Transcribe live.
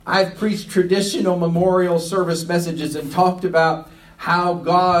I've preached traditional memorial service messages and talked about how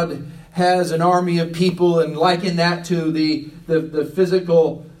God has an army of people and liken that to the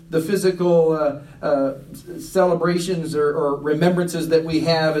physical celebrations or remembrances that we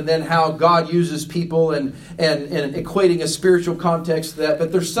have, and then how God uses people and equating a spiritual context to that.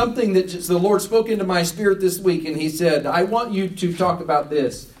 But there's something that the Lord spoke into my spirit this week, and He said, I want you to talk about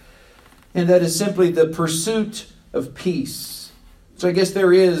this. And that is simply the pursuit of peace. So I guess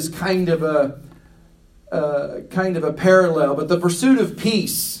there is kind of a parallel, but the pursuit of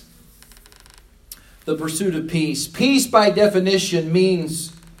peace. The pursuit of peace. Peace, by definition,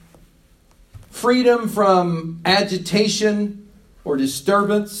 means freedom from agitation or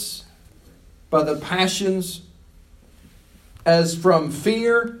disturbance by the passions, as from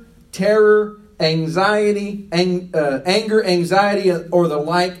fear, terror, anxiety, anger, anxiety, or the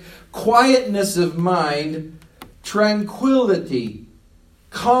like, quietness of mind, tranquility,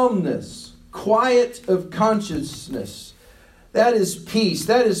 calmness, quiet of consciousness. That is peace.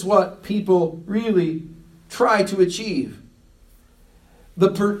 That is what people really try to achieve.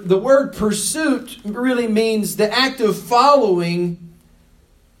 The word pursuit really means the act of following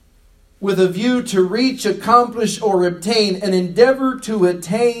with a view to reach, accomplish, or obtain, an endeavor to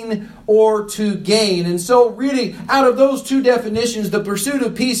attain or to gain. And so really, out of those two definitions, the pursuit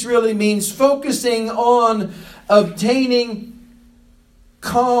of peace really means focusing on obtaining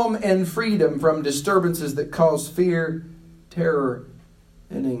calm and freedom from disturbances that cause fear, terror,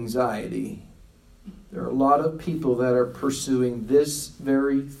 and anxiety. There are a lot of people that are pursuing this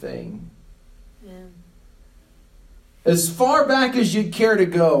very thing. Yeah. As far back as you'd care to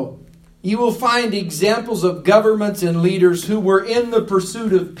go, you will find examples of governments and leaders who were in the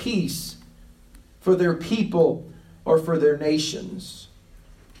pursuit of peace for their people or for their nations.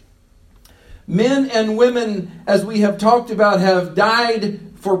 Men and women, as we have talked about, have died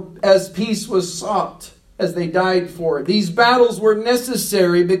as peace was sought, as they died for it. These battles were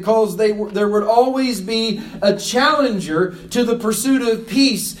necessary because there would always be a challenger to the pursuit of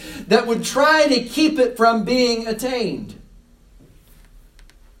peace that would try to keep it from being attained.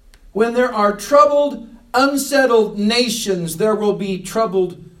 When there are troubled, unsettled nations, there will be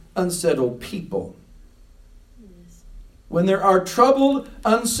troubled, unsettled people. When there are troubled,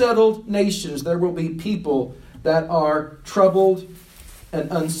 unsettled nations, there will be people that are troubled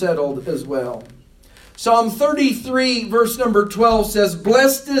and unsettled as well. Psalm 33, verse number 12 says,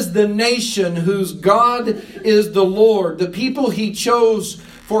 Blessed is the nation whose God is the Lord, the people He chose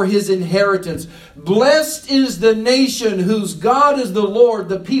for His inheritance. Blessed is the nation whose God is the Lord,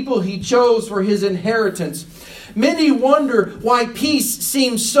 the people He chose for His inheritance. Many wonder why peace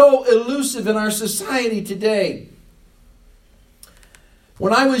seems so elusive in our society today.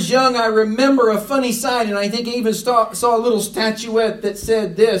 When I was young, I remember a funny sign, and I think I even saw a little statuette that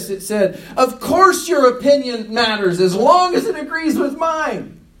said this. It said, Of course your opinion matters as long as it agrees with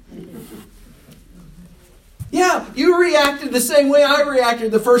mine. Yeah, you reacted the same way I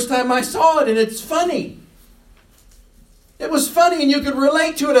reacted the first time I saw it, and it's funny. It was funny, and you could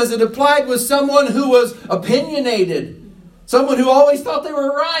relate to it as it applied with someone who was opinionated, someone who always thought they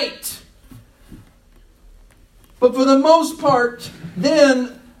were right. But for the most part,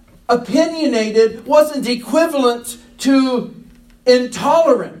 then opinionated wasn't equivalent to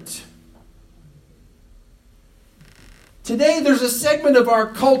intolerant. Today there's a segment of our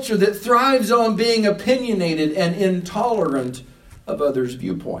culture that thrives on being opinionated and intolerant of others'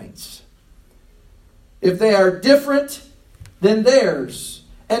 viewpoints. If they are different than theirs.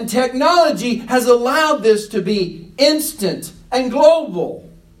 And technology has allowed this to be instant and global.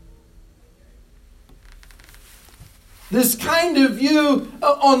 This kind of view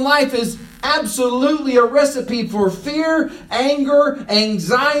on life is absolutely a recipe for fear, anger,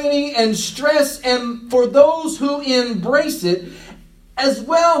 anxiety, and stress, and for those who embrace it, as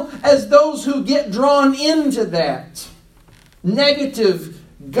well as those who get drawn into that negative,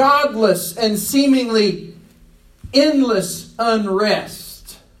 godless, and seemingly endless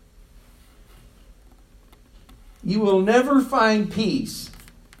unrest. You will never find peace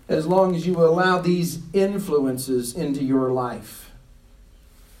as long as you allow these influences into your life.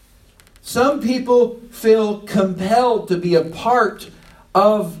 Some people feel compelled to be a part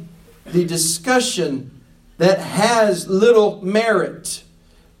of the discussion that has little merit.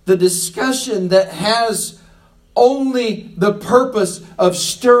 The discussion that has only the purpose of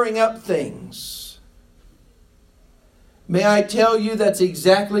stirring up things. May I tell you, that's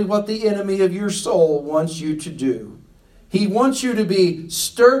exactly what the enemy of your soul wants you to do. He wants you to be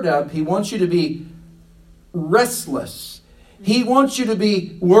stirred up. He wants you to be restless. He wants you to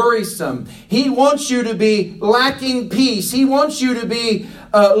be worrisome. He wants you to be lacking peace. He wants you to be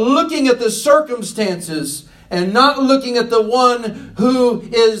looking at the circumstances and not looking at the one who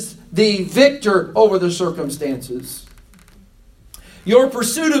is the victor over the circumstances. Your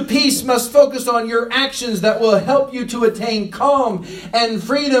pursuit of peace must focus on your actions that will help you to attain calm and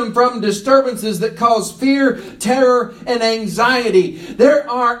freedom from disturbances that cause fear, terror, and anxiety. There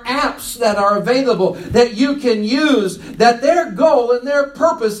are apps that are available that you can use that their goal and their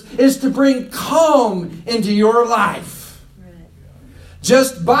purpose is to bring calm into your life. Right.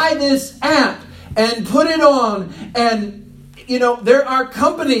 Just buy this app and put it on, and there are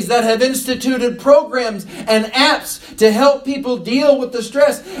companies that have instituted programs and apps to help people deal with the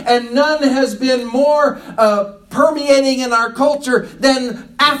stress. And none has been more permeating in our culture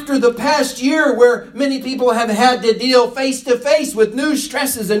than after the past year, where many people have had to deal face to face with new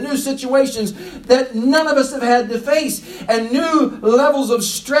stresses and new situations that none of us have had to face. And new levels of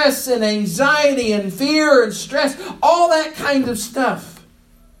stress and anxiety and fear and stress, all that kind of stuff.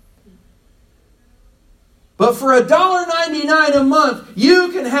 But for $1.99 a month, you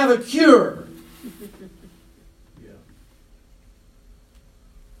can have a cure.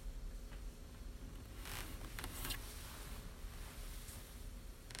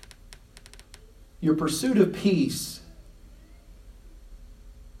 Your pursuit of peace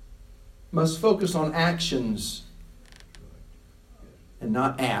must focus on actions and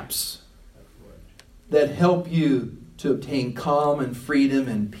not apps that help you to obtain calm and freedom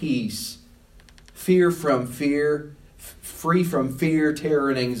and peace. Free from fear, terror,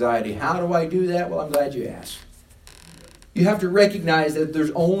 and anxiety. How do I do that? Well, I'm glad you asked. You have to recognize that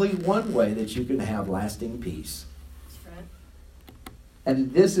there's only one way that you can have lasting peace. That's right.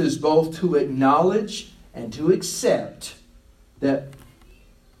 And this is both to acknowledge and to accept that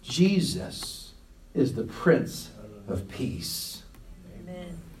Jesus is the Prince of Peace.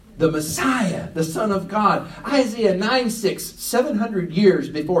 The Messiah, the Son of God. Isaiah 9:6, 700 years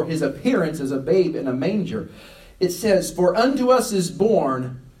before his appearance as a babe in a manger. It says, "For unto us is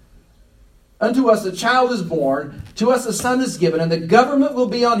born, unto us a child is born, to us a son is given, and the government will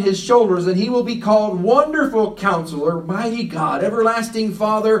be on his shoulders, and he will be called Wonderful Counselor, Mighty God, Everlasting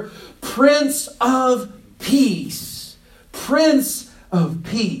Father, Prince of Peace." Prince of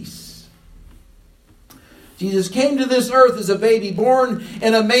Peace. Jesus came to this earth as a baby, born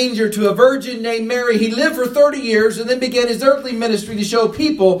in a manger to a virgin named Mary. He lived for 30 years and then began his earthly ministry to show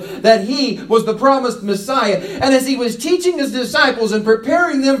people that he was the promised Messiah. And as he was teaching his disciples and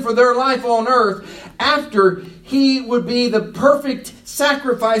preparing them for their life on earth, after he would be the perfect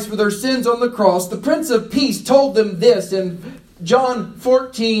sacrifice for their sins on the cross, the Prince of Peace told them this in John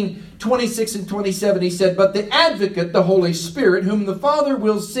 14:26 and 27. He said, "But the Advocate, the Holy Spirit, whom the Father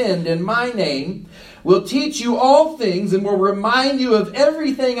will send in my name, will teach you all things and will remind you of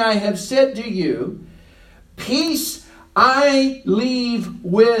everything I have said to you. Peace I leave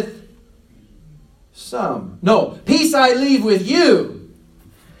with some." No, peace I leave with you.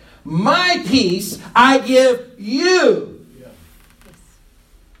 My peace I give you.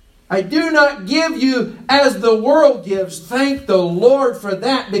 I do not give you as the world gives. Thank the Lord for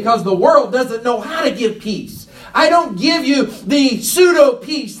that, because the world doesn't know how to give peace. I don't give you the pseudo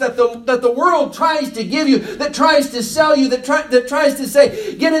peace that the world tries to give you, that tries to sell you, that tries to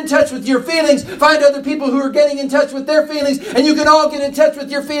say, get in touch with your feelings, find other people who are getting in touch with their feelings, and you can all get in touch with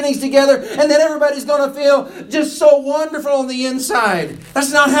your feelings together, and then everybody's going to feel just so wonderful on the inside.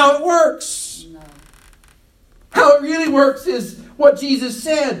 That's not how it works. No. How it really works is what Jesus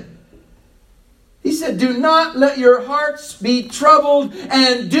said. He said, "Do not let your hearts be troubled,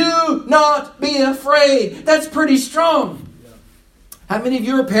 and do not be afraid." That's pretty strong. Yeah. How many of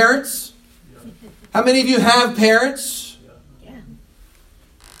you are parents? Yeah. How many of you have parents? Yeah.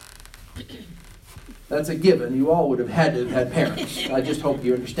 That's a given. You all would have had to have had parents. I just hope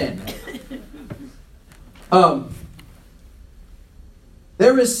you understand that.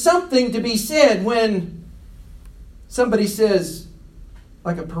 There is something to be said when somebody says,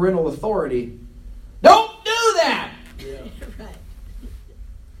 like a parental authority, "Don't do that." Yeah. Right.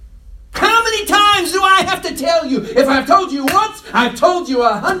 How many times do I have to tell you? If I've told you once, I've told you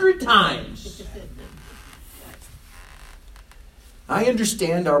 100 times. I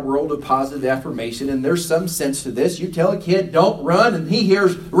understand our world of positive affirmation, and there's some sense to this. You tell a kid, "Don't run," and he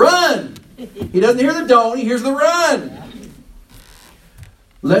hears, "Run." He doesn't hear the "don't," he hears the "run."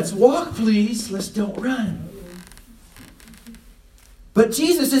 Let's walk, please. Let's don't run. But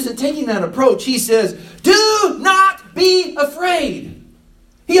Jesus isn't taking that approach. He says, "Do not be afraid."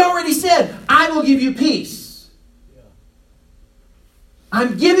 He already said, "I will give you peace."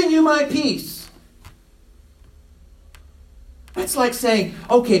 I'm giving you my peace. That's like saying,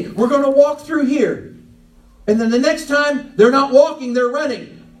 okay, we're going to walk through here. And then the next time, they're not walking, they're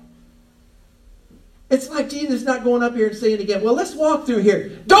running. It's like Jesus not going up here and saying again, well, let's walk through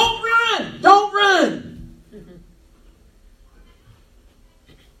here. Don't run! Don't run!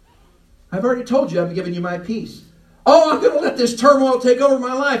 I've already told you I'm giving you my peace. Oh, I'm going to let this turmoil take over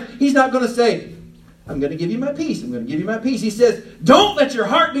my life. He's not going to say, I'm going to give you my peace. I'm going to give you my peace. He says, don't let your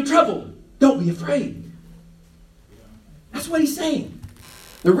heart be troubled. Don't be afraid. That's what he's saying.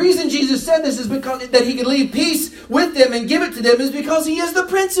 The reason Jesus said this is because that he could leave peace with them and give it to them is because he is the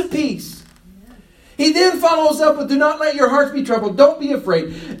Prince of Peace. He then follows up with, do not let your hearts be troubled. Don't be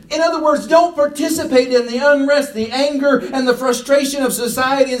afraid. In other words, don't participate in the unrest, the anger, and the frustration of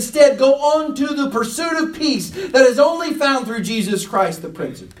society. Instead, go on to the pursuit of peace that is only found through Jesus Christ, the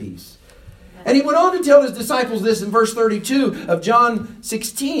Prince of Peace. And he went on to tell his disciples this in verse 32 of John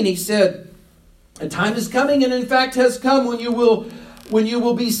 16. He said, a time is coming, and in fact has come, when you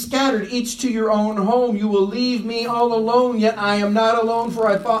will be scattered, each to your own home. You will leave me all alone, yet I am not alone,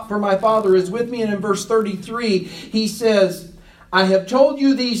 for my Father is with me. And in verse 33, he says, I have told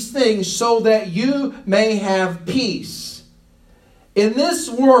you these things so that you may have peace. In this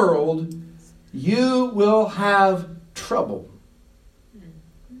world, you will have trouble.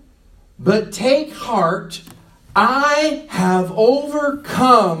 But take heart, I have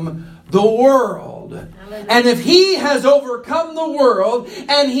overcome the world. And if he has overcome the world,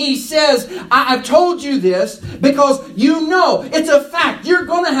 and he says, I've told you this because you know, it's a fact, you're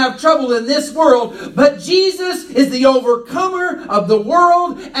going to have trouble in this world, but Jesus is the overcomer of the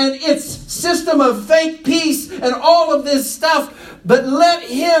world and its system of fake peace and all of this stuff. But let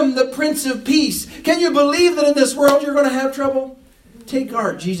him, the Prince of Peace. Can you believe that in this world you're going to have trouble? Take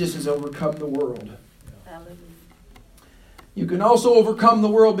heart, Jesus has overcome the world. You can also overcome the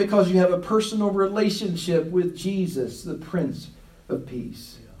world because you have a personal relationship with Jesus, the Prince of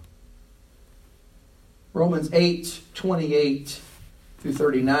Peace. Romans 8:28 through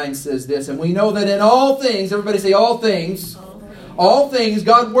 39 says this, and we know that in all things, everybody say all things, all things,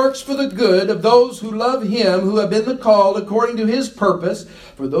 God works for the good of those who love him, who have been called according to his purpose.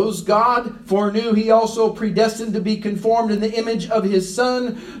 For those God foreknew, he also predestined to be conformed in the image of his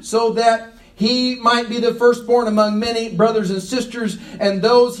Son, so that he might be the firstborn among many brothers and sisters. And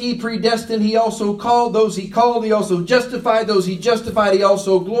those he predestined, he also called. Those he called, he also justified. Those he justified, he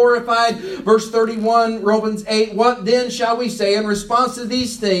also glorified. Verse 31, Romans 8. What then shall we say in response to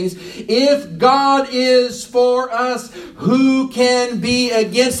these things? If God is for us, who can be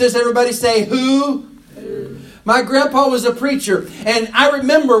against us? Everybody say, who? My grandpa was a preacher. And I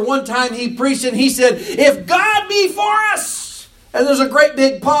remember one time he preached and he said, if God be for us, and there's a great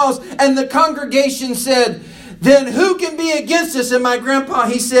big pause, and the congregation said, then who can be against us? And my grandpa,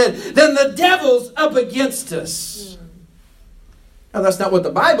 he said, then the devil's up against us. Now that's not what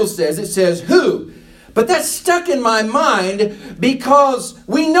the Bible says. It says who. But that's stuck in my mind because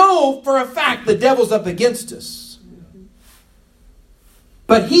we know for a fact the devil's up against us.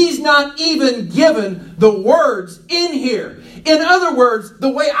 But he's not even given the words in here. In other words, the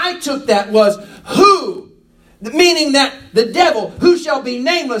way I took that was who. Meaning that the devil, who shall be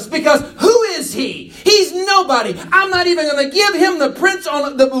nameless, because who is he? He's nobody. I'm not even going to give him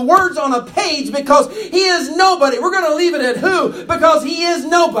the words on a page because he is nobody. We're going to leave it at who because he is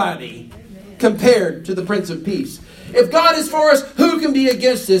nobody compared to the Prince of Peace. If God is for us, who can be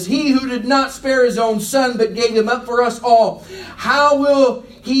against us? He who did not spare his own Son but gave him up for us all. How will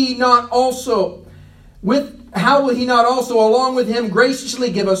he not also along with him graciously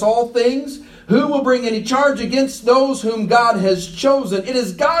give us all things? Who will bring any charge against those whom God has chosen? It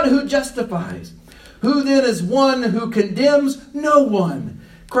is God who justifies. Who then is one who condemns? No one.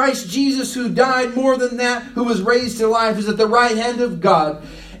 Christ Jesus, who died, more than that, who was raised to life, is at the right hand of God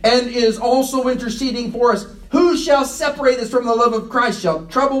and is also interceding for us. Who shall separate us from the love of Christ? Shall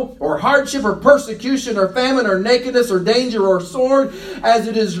trouble or hardship or persecution or famine or nakedness or danger or sword? As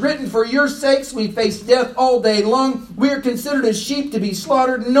it is written, for your sakes we face death all day long. We are considered as sheep to be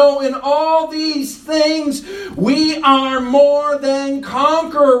slaughtered. No, in all these things we are more than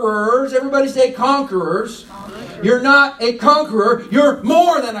conquerors. Everybody say conquerors. You're not a conqueror. You're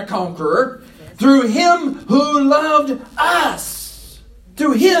more than a conqueror. Through him who loved us.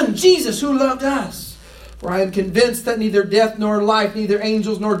 Through him, Jesus, who loved us. For I am convinced that neither death nor life, neither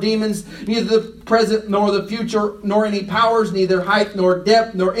angels nor demons, neither the present nor the future, nor any powers, neither height nor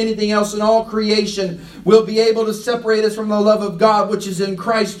depth, nor anything else in all creation will be able to separate us from the love of God which is in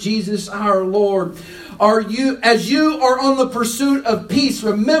Christ Jesus our Lord. as you are on the pursuit of peace,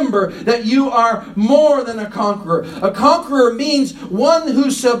 remember that you are more than a conqueror. A conqueror means one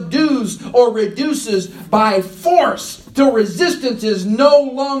who subdues or reduces by force till resistance is no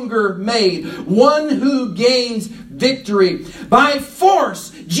longer made. One who gains victory. By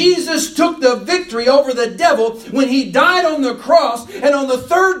force, Jesus took the victory over the devil when He died on the cross, and on the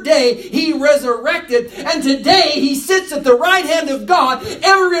third day He resurrected, and today He sits at the right hand of God,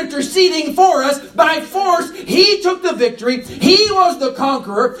 ever interceding for us. By force, He took the victory. He was the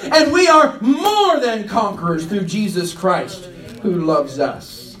conqueror, and we are more than conquerors through Jesus Christ who loves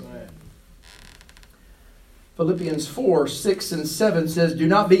us. Philippians 4, 6 and 7 says, "Do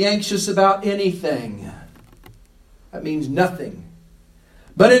not be anxious about anything." That means nothing.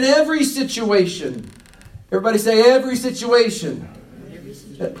 "But in every situation," everybody say every situation.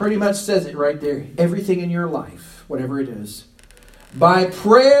 That pretty much says it right there. Everything in your life, whatever it is. "By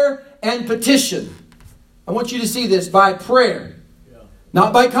prayer and petition." I want you to see this. By prayer.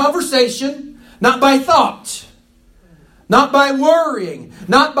 Not by conversation. Not by thought. Not by worrying.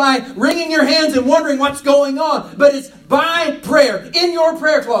 Not by wringing your hands and wondering what's going on. But it's by prayer. In your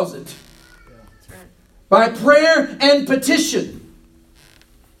prayer closet. By prayer and petition.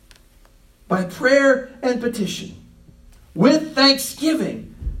 By prayer and petition. With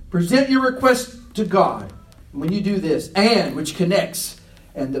thanksgiving. Present your request to God. When you do this, and which connects,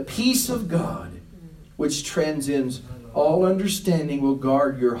 and the peace of God, which transcends all understanding, will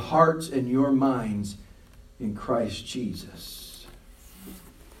guard your hearts and your minds in Christ Jesus.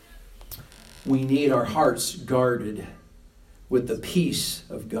 We need our hearts guarded with the peace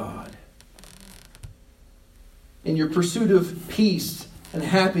of God. In your pursuit of peace and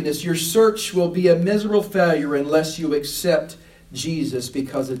happiness, your search will be a miserable failure unless you accept Jesus,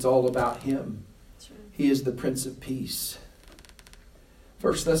 because it's all about Him. He is the Prince of Peace.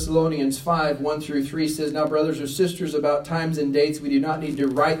 1 Thessalonians 5, 1 through 3 says, "Now, brothers or sisters, about times and dates we do not need to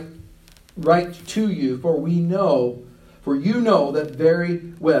write to you, for you know that very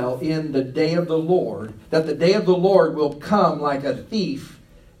well in the day of the Lord, that the day of the Lord will come like a thief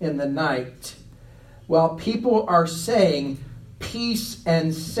in the night. While people are saying peace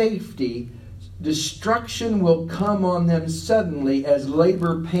and safety, destruction will come on them suddenly as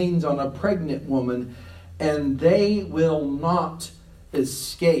labor pains on a pregnant woman, and they will not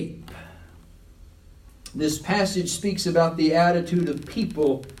escape." This passage speaks about the attitude of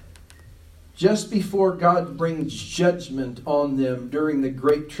people just before God brings judgment on them during the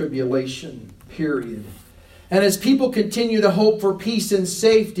Great Tribulation period. And as people continue to hope for peace and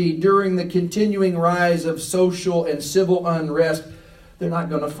safety during the continuing rise of social and civil unrest, they're not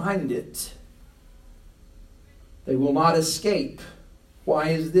going to find it. They will not escape. Why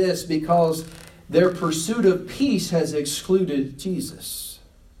is this? Because their pursuit of peace has excluded Jesus.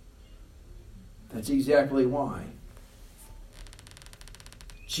 That's exactly why.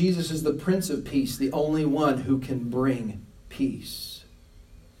 Jesus is the Prince of Peace, the only one who can bring peace.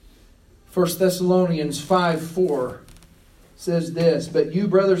 1 Thessalonians 5:4 says this, "But you,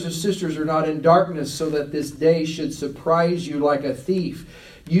 brothers and sisters, are not in darkness, so that this day should surprise you like a thief.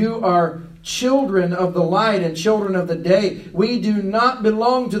 You are children of the light and children of the day. We do not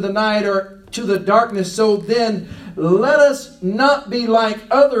belong to the night or to the darkness. So then, let us not be like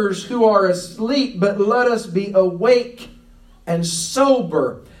others who are asleep, but let us be awake and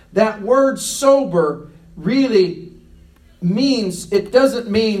sober." That word sober really means, it doesn't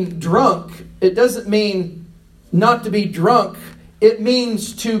mean drunk. It doesn't mean not to be drunk. It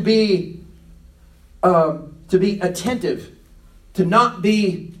means to be attentive, to not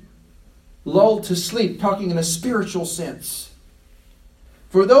be lulled to sleep, talking in a spiritual sense.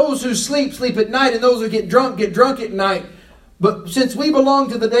 For those who sleep, sleep at night, and those who get drunk at night. But since we belong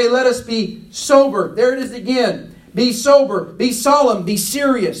to the day, let us be sober. There it is again. Be sober, be solemn, be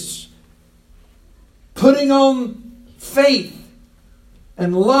serious. Putting on faith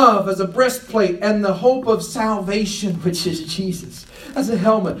and love as a breastplate, and the hope of salvation, which is Jesus, as a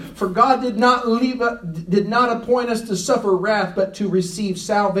helmet. For God did not appoint us to suffer wrath, but to receive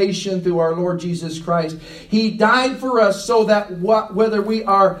salvation through our Lord Jesus Christ. He died for us so that whether we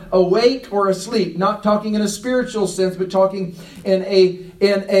are awake or asleep, not talking in a spiritual sense, but talking in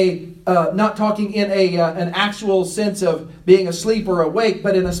an actual sense of being asleep or awake,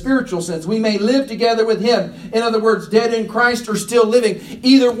 but in a spiritual sense, we may live together with Him. In other words, dead in Christ or still living.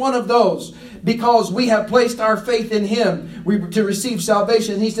 Either one of those. because we have placed our faith in Him to receive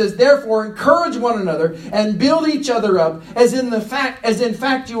salvation. He says, therefore, encourage one another and build each other up as in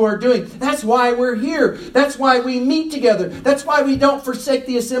fact you are doing. That's why we're here. That's why we meet together. That's why we don't forsake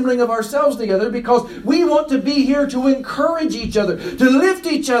the assembling of ourselves together, because we want to be here to encourage each other, to lift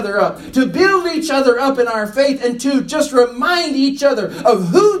each other up, to build each other up in our faith, and to just remind each other of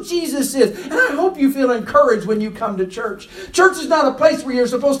who Jesus is. And I hope you feel encouraged when you come to church. Church is not a place where you're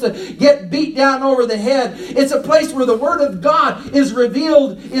supposed to get beat down over the head. It's a place where the Word of God is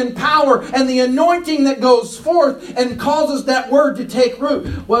revealed in power, and the anointing that goes forth and causes that Word to take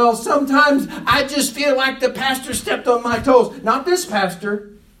root. Well, sometimes I just feel like the pastor stepped on my toes. Not this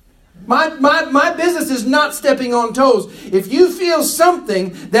pastor. My business is not stepping on toes. If you feel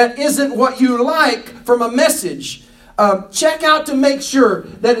something that isn't what you like from a message, check out to make sure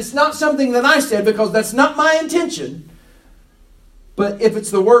that it's not something that I said, because that's not my intention. But if it's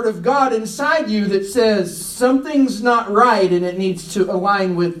the Word of God inside you that says something's not right and it needs to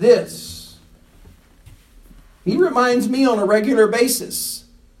align with this, He reminds me on a regular basis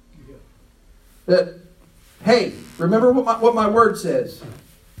that, hey, remember what my Word says.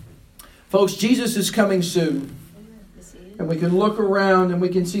 Folks, Jesus is coming soon. And we can look around and we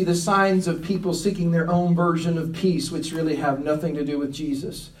can see the signs of people seeking their own version of peace, which really have nothing to do with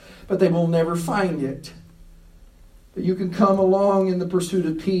Jesus. But they will never find it. But you can come along in the pursuit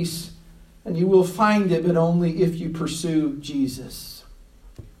of peace, and you will find it, but only if you pursue Jesus.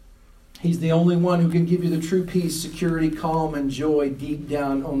 He's the only one who can give you the true peace, security, calm, and joy deep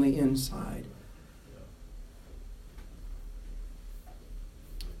down on the inside.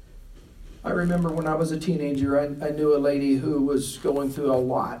 I remember when I was a teenager, I knew a lady who was going through a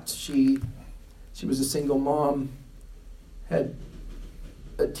lot. She was a single mom, had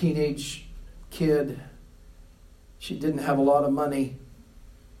a teenage kid. She didn't have a lot of money.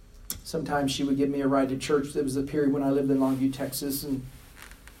 Sometimes she would give me a ride to church. There was a period when I lived in Longview, Texas, and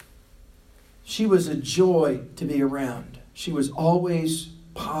she was a joy to be around. She was always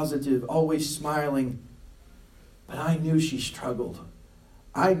positive, always smiling. But I knew she struggled.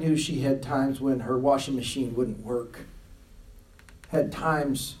 I knew she had times when her washing machine wouldn't work. Had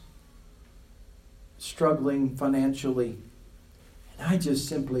times struggling financially. And I just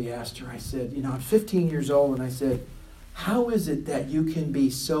simply asked her, I said, I'm 15 years old, and I said, how is it that you can be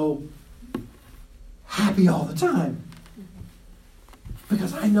so happy all the time?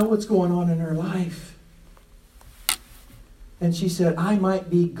 Because I know what's going on in her life. And she said, I might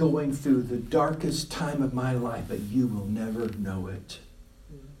be going through the darkest time of my life, but you will never know it.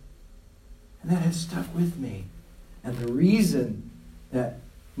 And that has stuck with me. And the reason that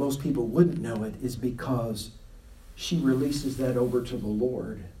most people wouldn't know it is because she releases that over to the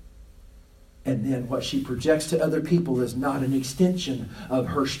Lord. And then what she projects to other people is not an extension of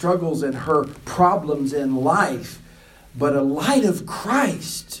her struggles and her problems in life, but a light of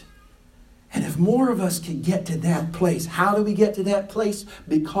Christ. And if more of us could get to that place, how do we get to that place?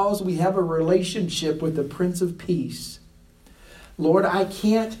 Because we have a relationship with the Prince of Peace. Lord, I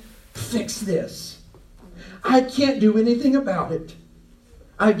can't fix this. I can't do anything about it.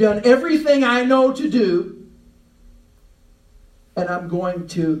 I've done everything I know to do, and I'm going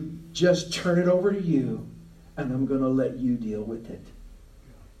to just turn it over to you, and I'm going to let you deal with it.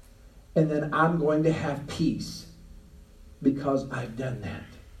 And then I'm going to have peace because I've done that.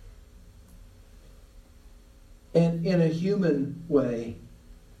 And in a human way,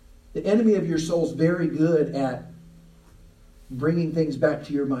 the enemy of your soul is very good at bringing things back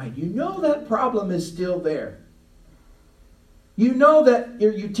to your mind. You know that problem is still there. You know that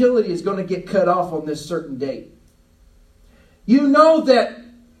your utility is going to get cut off on this certain date. You know that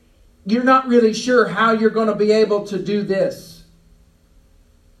you're not really sure how you're going to be able to do this.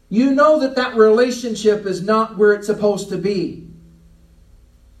 You know that that relationship is not where it's supposed to be.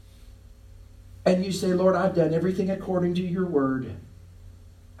 And you say, Lord, I've done everything according to your word.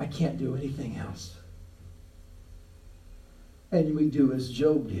 I can't do anything else. And we do as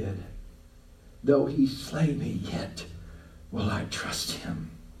Job did. Though he slay me, yet will I trust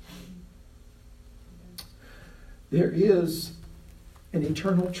him. There is an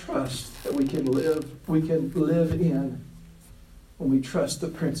eternal trust that we can live in when we trust the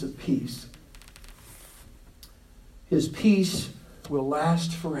Prince of Peace. His peace will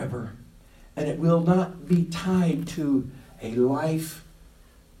last forever, and it will not be tied to a life,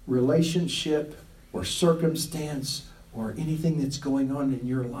 relationship, or circumstance, or anything that's going on in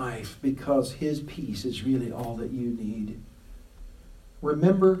your life, because his peace is really all that you need.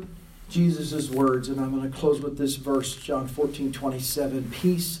 Remember Jesus' words, and I'm going to close with this verse, John 14:27.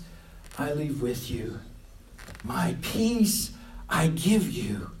 Peace I leave with you. My peace I give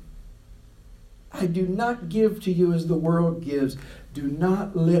you. I do not give to you as the world gives. Do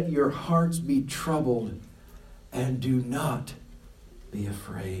not let your hearts be troubled, and do not be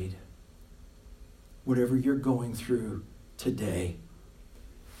afraid. Whatever you're going through today,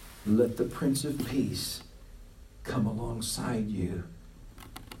 let the Prince of Peace come alongside you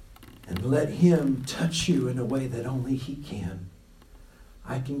and let Him touch you in a way that only He can.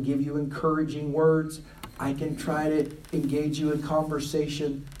 I can give you encouraging words. I can try to engage you in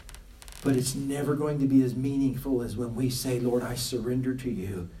conversation, but it's never going to be as meaningful as when we say, Lord, I surrender to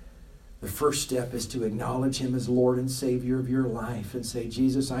you. The first step is to acknowledge Him as Lord and Savior of your life and say,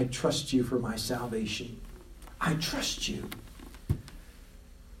 Jesus, I trust you for my salvation. I trust you.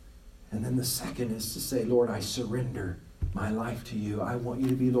 And then the second is to say, Lord, I surrender my life to you. I want you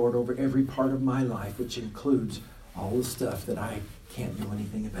to be Lord over every part of my life, which includes all the stuff that I can't do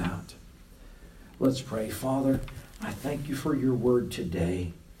anything about. Let's pray. Father, I thank you for your word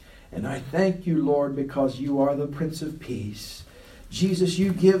today. And I thank you, Lord, because you are the Prince of Peace. Jesus,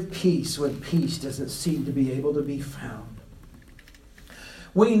 you give peace when peace doesn't seem to be able to be found.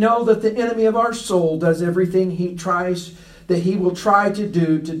 We know that the enemy of our soul does everything he will try to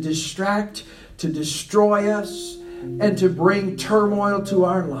do to distract, to destroy us, and to bring turmoil to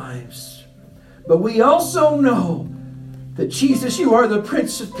our lives. But we also know that, Jesus, you are the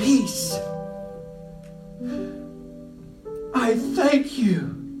Prince of Peace. I thank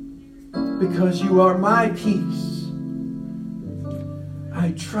you because you are my peace.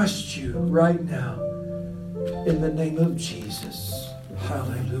 I trust you right now in the name of Jesus.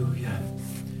 Hallelujah.